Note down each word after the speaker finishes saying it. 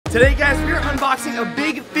Today, guys, we are unboxing a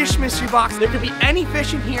big fish mystery box. There could be any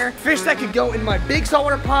fish in here. Fish that could go in my big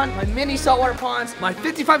saltwater pond, my mini saltwater ponds, my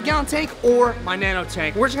 55-gallon tank, or my nano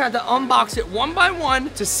tank. We're just gonna have to unbox it one by one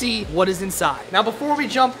to see what is inside. Now, before we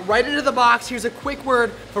jump right into the box, here's a quick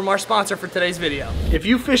word from our sponsor for today's video. If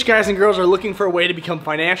you fish guys and girls are looking for a way to become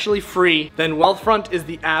financially free, then Wealthfront is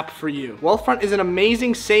the app for you. Wealthfront is an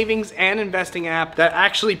amazing savings and investing app that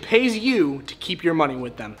actually pays you to keep your money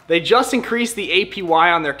with them. They just increased the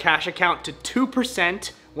APY on their cash account to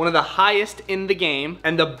 2%, one of the highest in the game.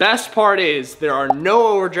 And the best part is there are no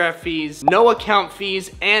overdraft fees, no account fees,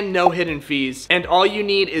 and no hidden fees. And all you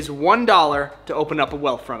need is $1 to open up a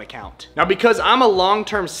Wealthfront account. Now, because I'm a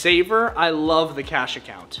long-term saver, I love the cash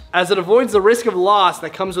account, as it avoids the risk of loss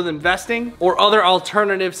that comes with investing or other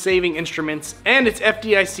alternative saving instruments, and it's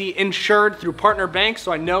FDIC insured through partner banks,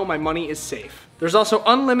 so I know my money is safe. There's also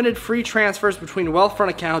unlimited free transfers between Wealthfront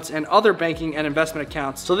accounts and other banking and investment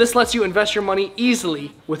accounts, so this lets you invest your money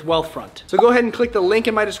easily with Wealthfront. So go ahead and click the link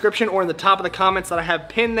in my description or in the top of the comments that I have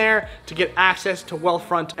pinned there to get access to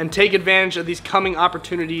Wealthfront and take advantage of these coming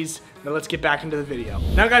opportunities. Now let's get back into the video.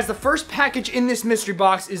 Now guys, the first package in this mystery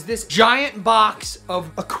box is this giant box of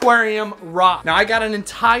aquarium rock. Now I got an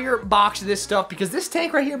entire box of this stuff because this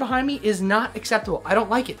tank right here behind me is not acceptable. I don't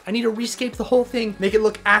like it. I need to rescape the whole thing, make it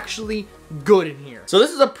look actually good in here. So this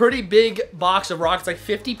is a pretty big box of rock. It's like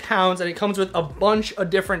 50 pounds and it comes with a bunch of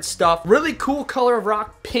different stuff. Really cool color of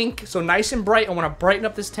rock, pink, so nice and bright. I want to brighten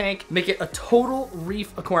up this tank, make it a total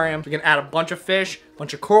reef aquarium. We can add a bunch of fish,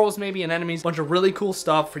 bunch of corals maybe, and anemones, bunch of really cool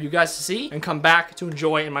stuff for you guys to see and come back to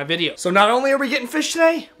enjoy in my video. So not only are we getting fish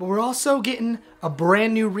today, but we're also getting a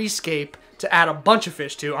brand new rescape to add a bunch of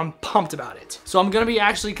fish to. I'm pumped about it. So I'm gonna be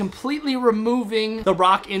actually completely removing the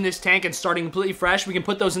rock in this tank and starting completely fresh. We can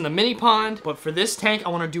put those in the mini pond, but for this tank, I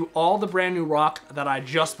wanna do all the brand new rock that I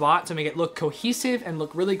just bought to make it look cohesive and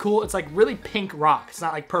look really cool. It's like really pink rock. It's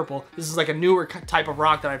not like purple. This is like a newer type of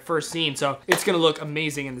rock that I've first seen, so it's gonna look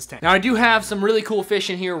amazing in this tank. Now I do have some really cool fish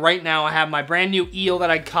in here right now. I have my brand new eel that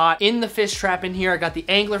I caught in the fish trap in here. I got the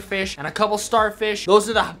anglerfish and a couple starfish. Those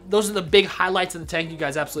are the big highlights of the tank. You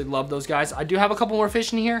guys absolutely love those guys. I do have a couple more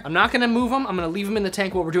fish in here. I'm not gonna move them. I'm gonna leave them in the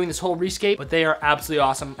tank while we're doing this whole rescape, but they are absolutely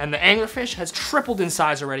awesome. And the anglerfish has tripled in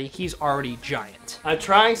size already. He's already giant. I'm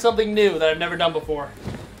trying something new that I've never done before.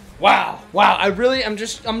 Wow, I'm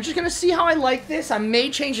just gonna see how I like this. I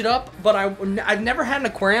may change it up, but I've never had an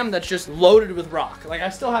aquarium that's just loaded with rock. Like, I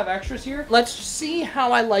still have extras here. Let's see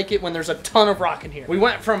how I like it when there's a ton of rock in here. We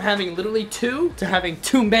went from having literally 2 to having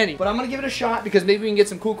too many, but I'm gonna give it a shot because maybe we can get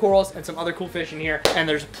some cool corals and some other cool fish in here, and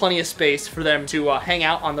there's plenty of space for them to hang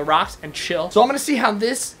out on the rocks and chill. So I'm gonna see how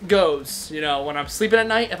this goes, you know, when I'm sleeping at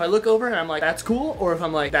night, if I look over and I'm like, that's cool, or if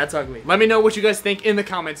I'm like, that's ugly. Let me know what you guys think in the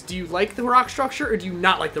comments. Do you like the rock structure, or do you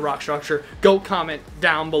not like the rock structure? Go comment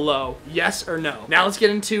down below, yes or no. Now let's get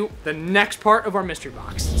into the next part of our mystery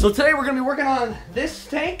box. So today we're gonna be working on this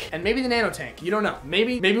tank and maybe the nano tank. You don't know.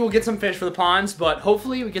 Maybe we'll get some fish for the ponds, but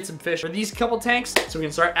hopefully we get some fish for these couple tanks so we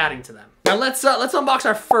can start adding to them. Now let's unbox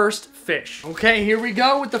our first fish. Okay, here we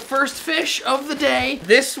go with the first fish of the day.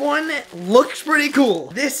 This one looks pretty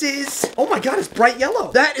cool. This is, oh my God, it's bright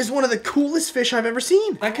yellow. That is one of the coolest fish I've ever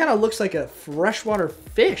seen. That kind of looks like a freshwater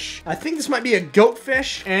fish. I think this might be a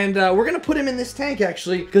goatfish, and we're gonna put him in this tank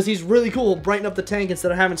actually because he's really cool. Brighten up the tank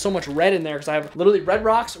instead of having so much red in there, because I have literally red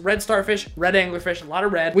rocks, red starfish, red anglerfish, a lot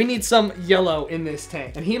of red. We need some yellow in this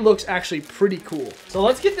tank, and he looks actually pretty cool. So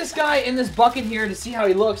let's get this guy in this bucket here to see how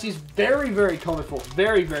he looks. He's very colorful,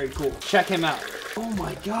 very cool. Check him out. Oh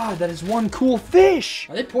my God, that is one cool fish.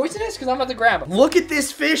 Are they poisonous? Because I'm about to grab him. Look at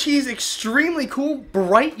this fish. He's extremely cool,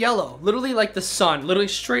 bright yellow, literally like the sun, literally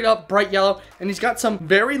straight up bright yellow. And he's got some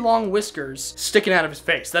very long whiskers sticking out of his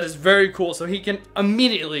face. That is very cool. So he can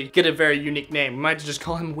immediately get a very unique name. We might just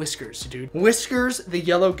call him Whiskers, dude. Whiskers, the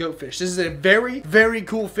yellow goatfish. This is a very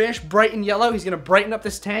cool fish, bright and yellow. He's gonna brighten up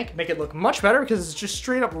this tank, make it look much better because it's just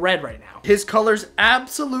straight up red right now. His colors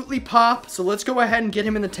absolutely pop. So let's go ahead and get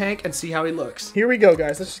him in the tank and see how he looks. Here we go,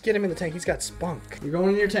 guys. Let's just get him in the tank. He's got spunk. You're going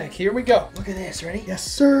in your tank. Here we go. Look at this. Ready? Yes,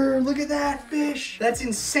 sir. Look at that fish. That's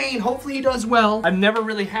insane. Hopefully he does well. I've never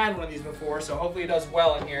really had one of these before, so hopefully he does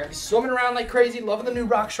well in here. He's swimming around like crazy, loving the new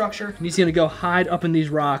rock structure. And he's gonna go hide up in these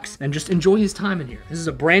rocks and just enjoy his time in here. This is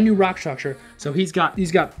a brand new rock structure, so he's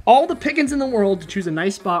got all the pickings in the world to choose a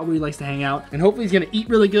nice spot where he likes to hang out. And hopefully he's gonna eat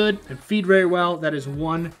really good and feed very well. That is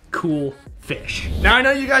one cool fish. Now I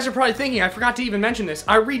know you guys are probably thinking, I forgot to even mention this.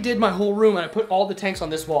 I redid my whole room and I put all the tanks on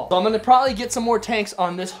this wall. So I'm gonna probably get some more tanks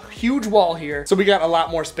on this huge wall here. So we got a lot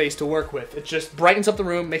more space to work with. It just brightens up the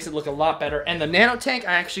room, makes it look a lot better. And the nano tank,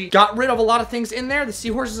 I actually got rid of a lot of things in there. The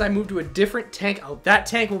seahorses, I moved to a different tank. That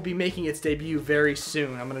tank will be making its debut very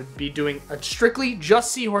soon. I'm gonna be doing strictly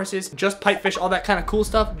just seahorses, just pipefish, all that kind of cool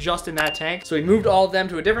stuff just in that tank. So we moved all of them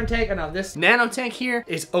to a different tank, and now this nano tank here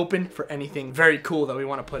is open for anything very cool that we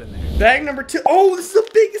want to put in there. Bag number 2. Oh, this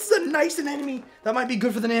is a nice anemone. That might be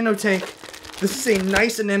good for the nano tank. This is a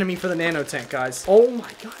nice anemone for the nano tank, guys. Oh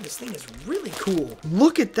my god, this thing is really cool.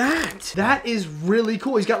 Look at that. That is really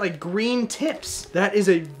cool. He's got like green tips. That is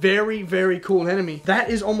a very, very cool anemone.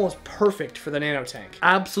 That is almost perfect for the nano tank.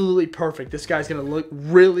 Absolutely perfect. This guy's gonna look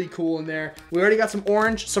really cool in there. We already got some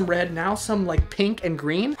orange, some red, now some like pink and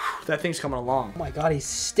green. Whew, that thing's coming along. Oh my god, he's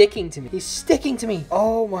sticking to me. He's sticking to me.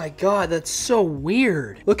 Oh my god, that's so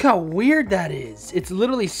weird. Look how weird that is. It's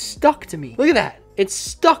literally stuck to me. Look at that. It's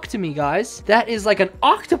stuck to me, guys. That is like an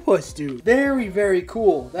octopus, dude. Very, very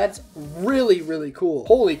cool. That's really, really cool.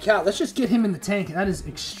 Holy cow. Let's just get him in the tank. That is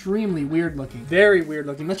extremely weird looking. Very weird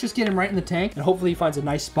looking. Let's just get him right in the tank, and hopefully he finds a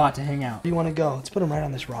nice spot to hang out. Where do you want to go? Let's put him right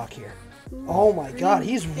on this rock here. Oh my god,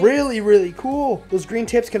 he's really, really cool. Those green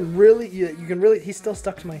tips can really, you can really, he's still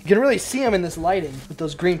stuck to my, you can really see him in this lighting with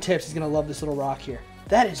those green tips. He's gonna love this little rock here.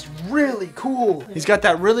 That is really cool. He's got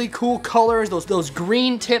that really cool colors, those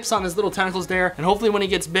green tips on his little tentacles there. And hopefully when he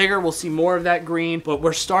gets bigger, we'll see more of that green. But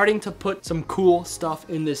we're starting to put some cool stuff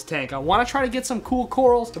in this tank. I want to try to get some cool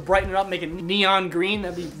corals to brighten it up, make it neon green.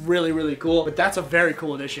 That'd be really, really cool. But that's a very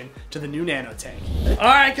cool addition to the new nano tank. All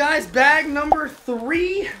right, guys, bag number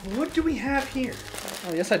 3. What do we have here?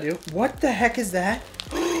 Oh, yes, I do. What the heck is that?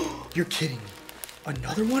 You're kidding me.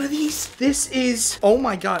 Another one of these? This is, oh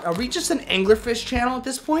my god, are we just an anglerfish channel at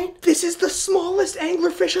this point? This is the smallest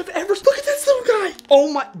anglerfish I've ever, look at this little guy.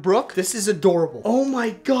 Oh my, Brooke, this is adorable. Oh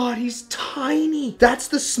my god, he's tiny. That's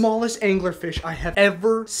the smallest anglerfish I have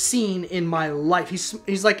ever seen in my life.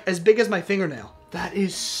 He's like as big as my fingernail. That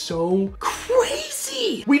is so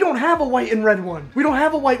crazy. We don't have a white and red one. We don't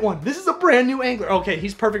have a white one. This is a brand new angler. Okay,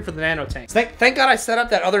 he's perfect for the nano tank. Thank God I set up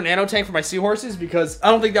that other nano tank for my seahorses, because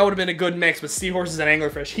I don't think that would have been a good mix with seahorses and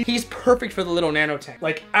anglerfish. He's perfect for the little nano tank.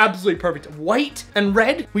 Like, absolutely perfect. White and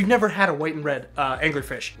red. We've never had a white and red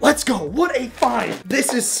anglerfish. Let's go. What a find.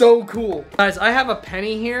 This is so cool. Guys, I have a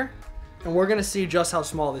penny here. And we're gonna see just how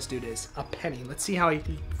small this dude is. A penny. Let's see how he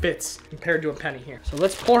fits compared to a penny here. So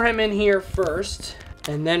let's pour him in here first,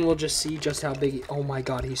 and then we'll just see just how big he, oh my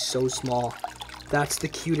god, he's so small. That's the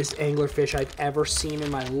cutest anglerfish I've ever seen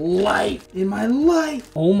in my life. In my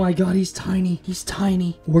life. Oh my god, he's tiny. He's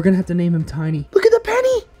tiny. We're gonna have to name him Tiny. Look at the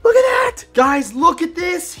penny. Look at that. Guys, look at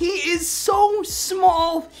this. He is so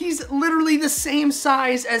small. He's literally the same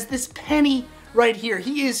size as this penny right here.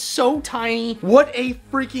 He is so tiny. What a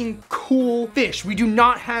freaking cool fish. We do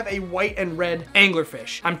not have a white and red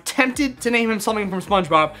anglerfish. I'm tempted to name him something from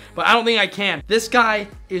SpongeBob, but I don't think I can. This guy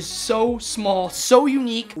is so small, so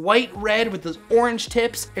unique, white, red with those orange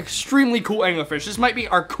tips. Extremely cool anglerfish. This might be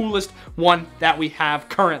our coolest one that we have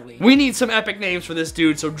currently. We need some epic names for this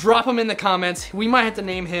dude, so drop them in the comments. We might have to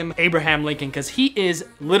name him Abraham Lincoln, because he is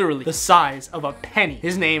literally the size of a penny.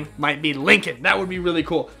 His name might be Lincoln. That would be really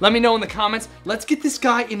cool. Let me know in the comments. Let's get this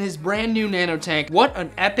guy in his brand new nano tank. What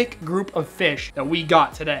an epic group of fish that we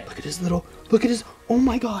got today. Look at his little, look at his, oh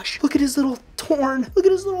my gosh. Look at his little horn. Look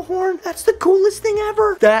at his little horn. That's the coolest thing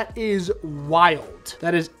ever. That is wild.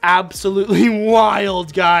 That is absolutely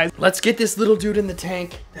wild, guys. Let's get this little dude in the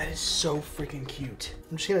tank. That is so freaking cute.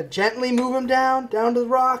 I'm just gonna gently move him down to the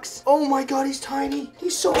rocks. Oh my god, he's tiny.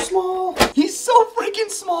 He's so small. He's so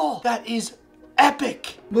freaking small. That is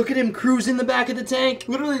epic. Look at him cruise in the back of the tank.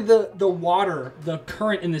 Literally the water, the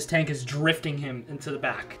current in this tank is drifting him into the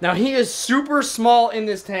back. Now he is super small in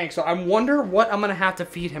this tank, so I wonder what I'm gonna have to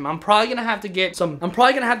feed him. I'm probably gonna have to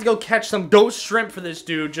go catch some ghost shrimp for this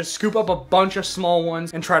dude. Just scoop up a bunch of small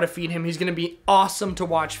ones and try to feed him. He's gonna be awesome to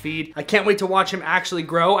watch feed. I can't wait to watch him actually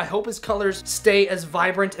grow. I hope his colors stay as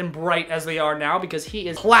vibrant and bright as they are now, because he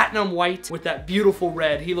is platinum white with that beautiful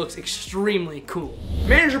red. He looks extremely cool.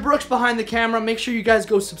 Manager Brooks behind the camera. Make sure you guys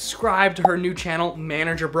go subscribe to her new channel,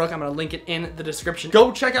 Manager Brooke. I'm gonna link it in the description.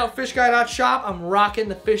 Go check out fishguy.shop. I'm rocking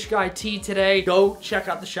the Fish Guy tee today. Go check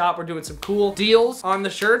out the shop. We're doing some cool deals on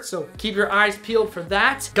the shirts, so keep your eyes peeled for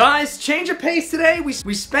that. Guys, change of pace today. We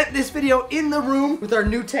spent this video in the room with our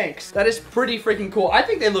new tanks. That is pretty freaking cool. I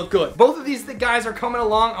think they look good. Both of these guys are coming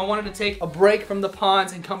along. I wanted to take a break from the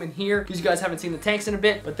ponds and come in here because you guys haven't seen the tanks in a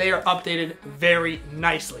bit, but they are updated very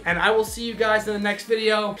nicely. And I will see you guys in the next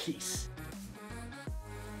video. Peace.